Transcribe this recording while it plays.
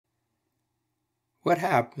What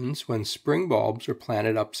happens when spring bulbs are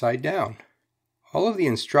planted upside down? All of the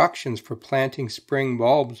instructions for planting spring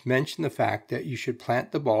bulbs mention the fact that you should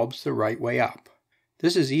plant the bulbs the right way up.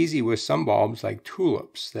 This is easy with some bulbs like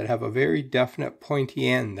tulips that have a very definite pointy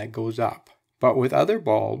end that goes up. But with other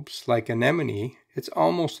bulbs like anemone, it's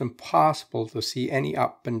almost impossible to see any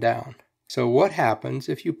up and down. So what happens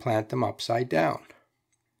if you plant them upside down?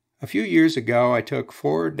 A few years ago, I took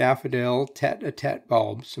 4 daffodil tete-a-tete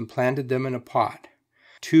bulbs and planted them in a pot.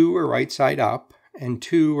 2 were right side up and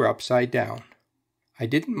 2 were upside down. I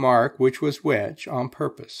didn't mark which was which on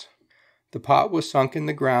purpose. The pot was sunk in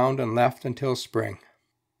the ground and left until spring.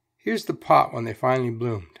 Here's the pot when they finally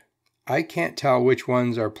bloomed. I can't tell which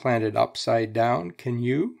ones are planted upside down, can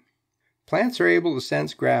you? Plants are able to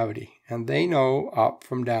sense gravity, and they know up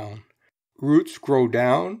from down. Roots grow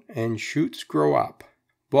down and shoots grow up.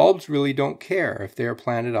 Bulbs really don't care if they are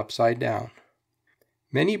planted upside down.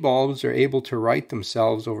 Many bulbs are able to right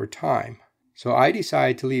themselves over time, so I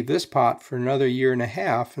decided to leave this pot for another 1.5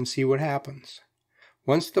 years and see what happens.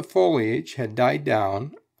 Once the foliage had died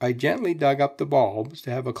down, I gently dug up the bulbs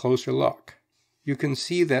to have a closer look. You can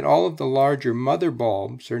see that all of the larger mother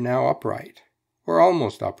bulbs are now upright, or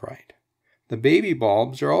almost upright. The baby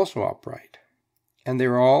bulbs are also upright, and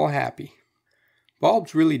they're all happy.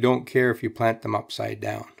 Bulbs really don't care if you plant them upside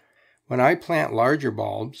down. When I plant larger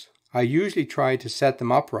bulbs, I usually try to set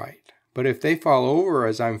them upright, but if they fall over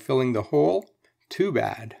as I'm filling the hole, too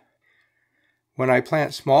bad. When I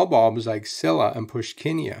plant small bulbs like Scilla and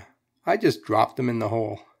Pushkinia, I just drop them in the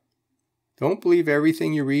hole. Don't believe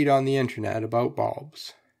everything you read on the internet about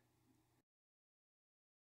bulbs.